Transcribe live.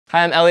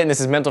Hi, I'm Elliott and this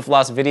is Mental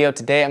Floss video.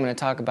 Today I'm going to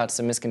talk about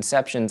some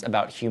misconceptions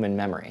about human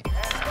memory.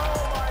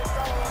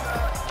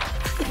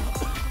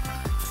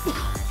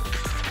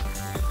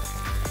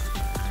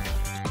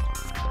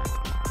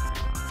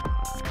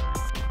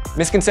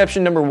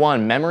 Misconception number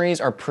one,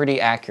 memories are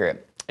pretty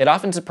accurate. It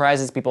often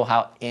surprises people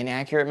how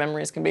inaccurate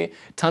memories can be.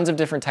 Tons of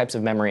different types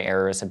of memory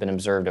errors have been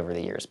observed over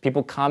the years.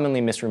 People commonly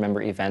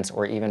misremember events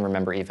or even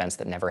remember events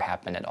that never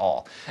happened at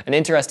all. An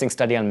interesting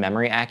study on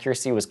memory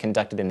accuracy was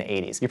conducted in the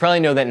 80s. You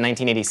probably know that in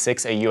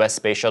 1986, a US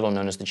space shuttle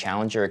known as the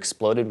Challenger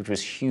exploded, which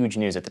was huge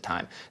news at the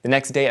time. The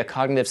next day, a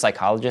cognitive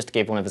psychologist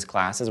gave one of his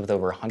classes with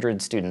over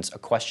 100 students a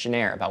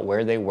questionnaire about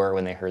where they were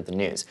when they heard the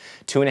news.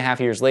 2.5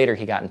 years later,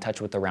 he got in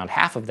touch with around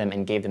half of them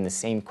and gave them the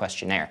same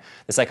questionnaire.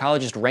 The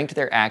psychologist ranked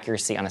their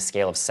accuracy on a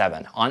scale of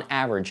 7. On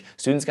average,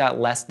 students got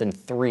less than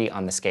 3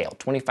 on the scale.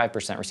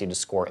 25% received a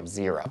score of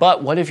 0.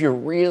 But what if you're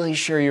really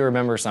sure you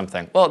remember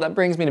something? Well, that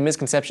brings me to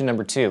misconception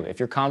number 2. If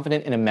you're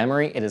confident in a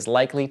memory, it is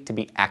likely to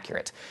be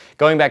accurate.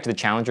 Going back to the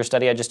Challenger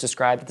study I just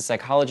described, the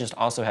psychologist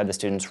also had the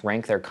students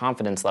rank their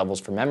confidence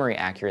levels for memory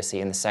accuracy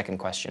in the second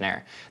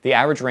questionnaire. The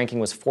average ranking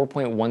was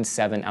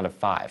 4.17 out of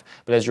 5.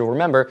 But as you'll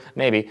remember,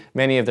 maybe,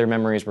 many of their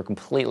memories were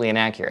completely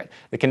inaccurate.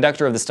 The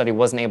conductor of the study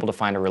wasn't able to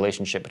find a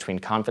relationship between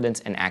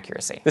confidence and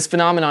accuracy. This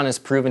phenomenon is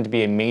proven to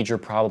be a major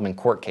problem in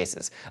court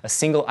cases. A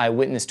single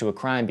eyewitness to a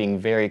crime being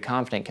very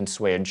confident can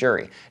sway a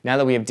jury. Now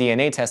that we have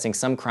DNA testing,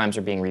 some crimes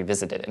are being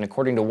revisited, and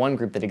according to one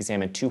group that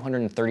examined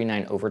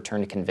 239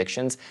 overturned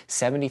convictions,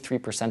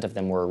 73% of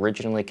them were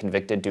originally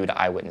convicted due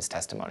to eyewitness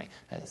testimony.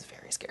 That is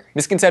very scary.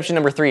 Misconception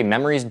number 3,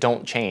 memories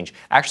don't change.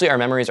 Actually, our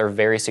memories are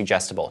very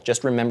suggestible.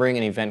 Just remembering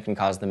an event can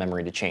cause the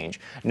memory to change.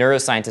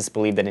 Neuroscientists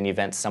believe that an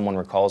event someone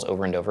recalls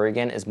over and over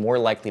again is more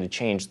likely to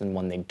change than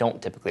one they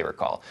don't typically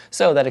recall.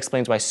 So that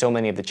explains why so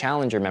many of the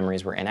Challenger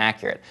memories were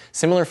inaccurate.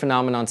 Similar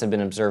phenomenons have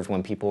been observed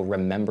when people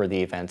remember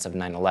the events of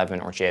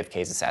 9/11 or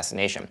JFK's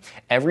assassination.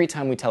 Every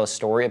time we tell a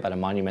story about a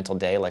monumental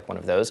day like one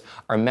of those,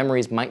 our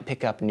memories might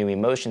pick up new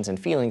emotions and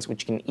feelings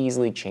which can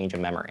easily change a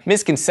memory.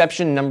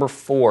 Misconception number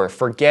 4,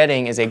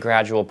 forgetting is a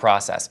gradual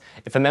process.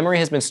 If a memory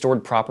has been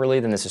stored properly,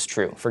 then this is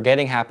true.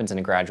 Forgetting happens in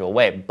a gradual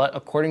way, but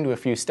according to a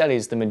few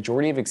studies, the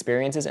majority of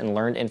experiences and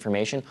learned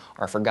information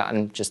are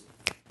forgotten just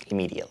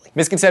immediately.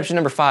 Misconception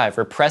number 5,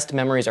 repressed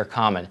memories are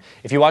common.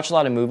 If you watch a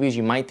lot of movies,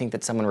 you might think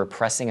that someone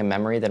repressing a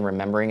memory then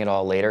remembering it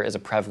all later is a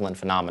prevalent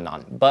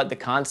phenomenon, but the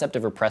concept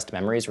of repressed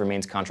memories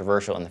remains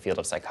controversial in the field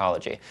of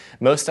psychology.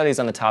 Most studies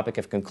on the topic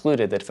have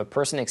concluded that if a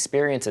person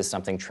experiences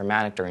something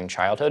traumatic during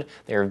childhood,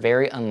 they are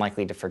very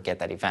unlikely to forget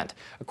that event.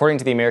 According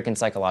to the American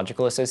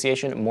Psychological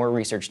Association, more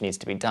research needs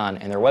to be done,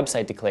 and their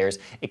website declares,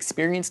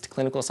 experienced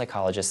clinical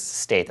psychologists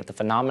state that the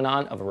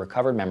phenomenon of a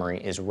recovered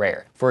memory is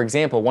rare. For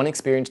example, one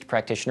experienced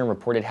practitioner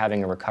reported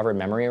having a recovered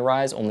memory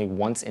arise only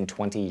once in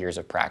 20 years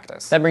of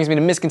practice. That brings me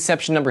to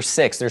misconception number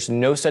 6. There's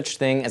no such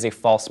thing as a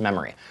false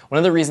memory. One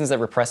of the reasons that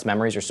repressed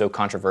memories are so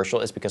controversial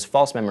is because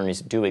false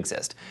memories do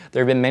exist.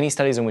 There have been many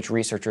studies in which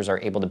researchers are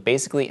able to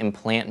basically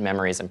implant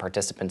memories in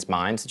participants'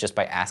 minds just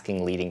by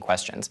asking leading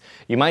questions.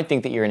 You might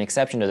think that you're an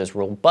exception to this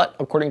rule, but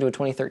according to a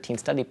 2013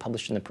 study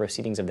published in the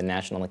Proceedings of the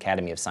National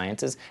Academy of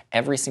Sciences,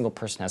 every single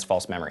person has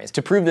false memories.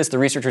 To prove this, the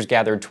researchers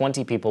gathered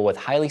 20 people with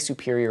highly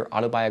superior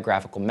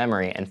autobiographical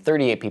memory and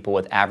 38 people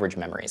with average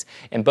memories.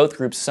 In both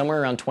groups,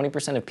 somewhere around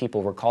 20% of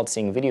people recalled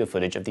seeing video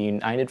footage of the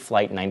United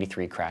Flight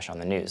 93 crash on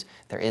the news.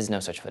 There is no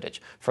such footage.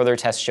 Further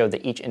tests showed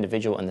that each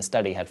individual in the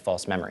study had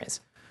false memories.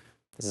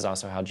 This is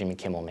also how Jimmy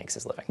Kimmel makes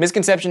his living.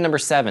 Misconception number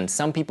 7,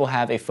 some people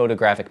have a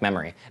photographic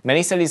memory.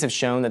 Many studies have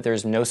shown that there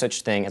is no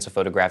such thing as a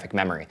photographic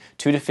memory.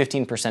 2 to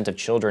 15% of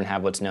children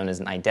have what's known as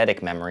an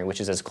eidetic memory,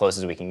 which is as close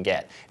as we can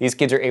get. These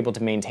kids are able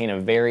to maintain a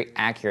very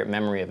accurate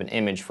memory of an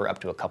image for up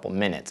to a couple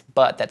minutes,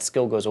 but that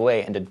skill goes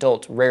away and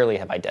adults rarely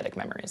have eidetic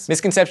memories.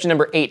 Misconception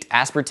number 8,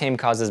 aspartame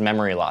causes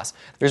memory loss.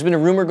 There's been a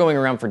rumor going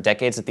around for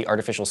decades that the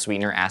artificial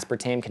sweetener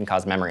aspartame can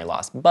cause memory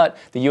loss, but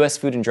the US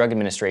Food and Drug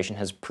Administration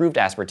has approved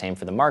aspartame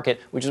for the market,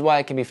 which is why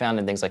it can be found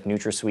in things like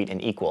NutraSweet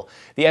and Equal.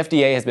 The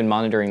FDA has been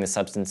monitoring the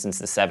substance since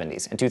the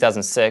 70s. In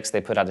 2006,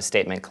 they put out a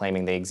statement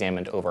claiming they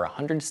examined over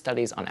 100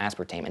 studies on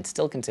aspartame and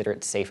still consider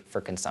it safe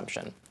for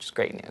consumption, which is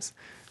great news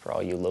for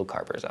all you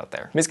low-carbers out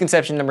there.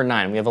 Misconception number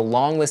 9, we have a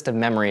long list of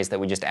memories that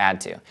we just add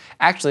to.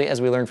 Actually,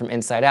 as we learned from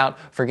Inside Out,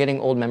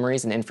 forgetting old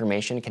memories and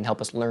information can help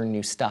us learn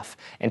new stuff.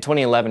 In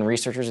 2011,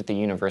 researchers at the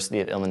University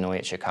of Illinois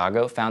at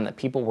Chicago found that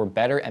people were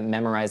better at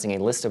memorizing a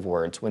list of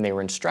words when they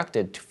were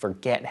instructed to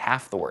forget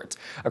half the words.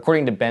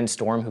 According to Ben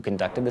Storm, who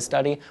conducted the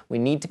study, we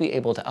need to be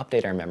able to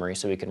update our memory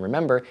so we can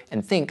remember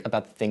and think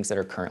about the things that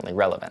are currently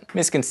relevant.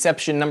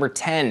 Misconception number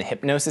 10,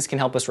 hypnosis can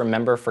help us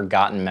remember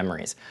forgotten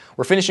memories.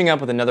 We're finishing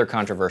up with another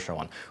controversial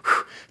one.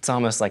 It's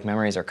almost like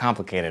memories are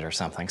complicated or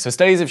something. So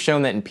studies have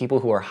shown that in people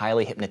who are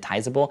highly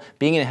hypnotizable,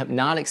 being in a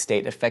hypnotic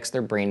state affects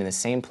their brain in the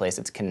same place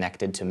it's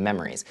connected to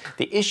memories.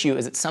 The issue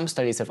is that some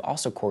studies have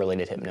also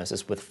correlated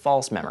hypnosis with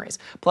false memories.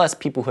 Plus,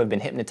 people who have been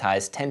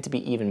hypnotized tend to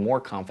be even more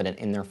confident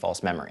in their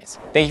false memories.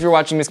 Thank you for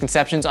watching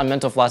Misconceptions on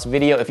Mental Floss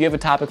video. If you have a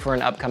topic for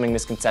an upcoming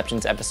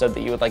Misconceptions episode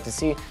that you would like to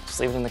see,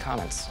 just leave it in the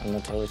comments and we'll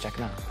totally check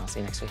it out. I'll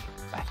see you next week.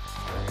 Bye.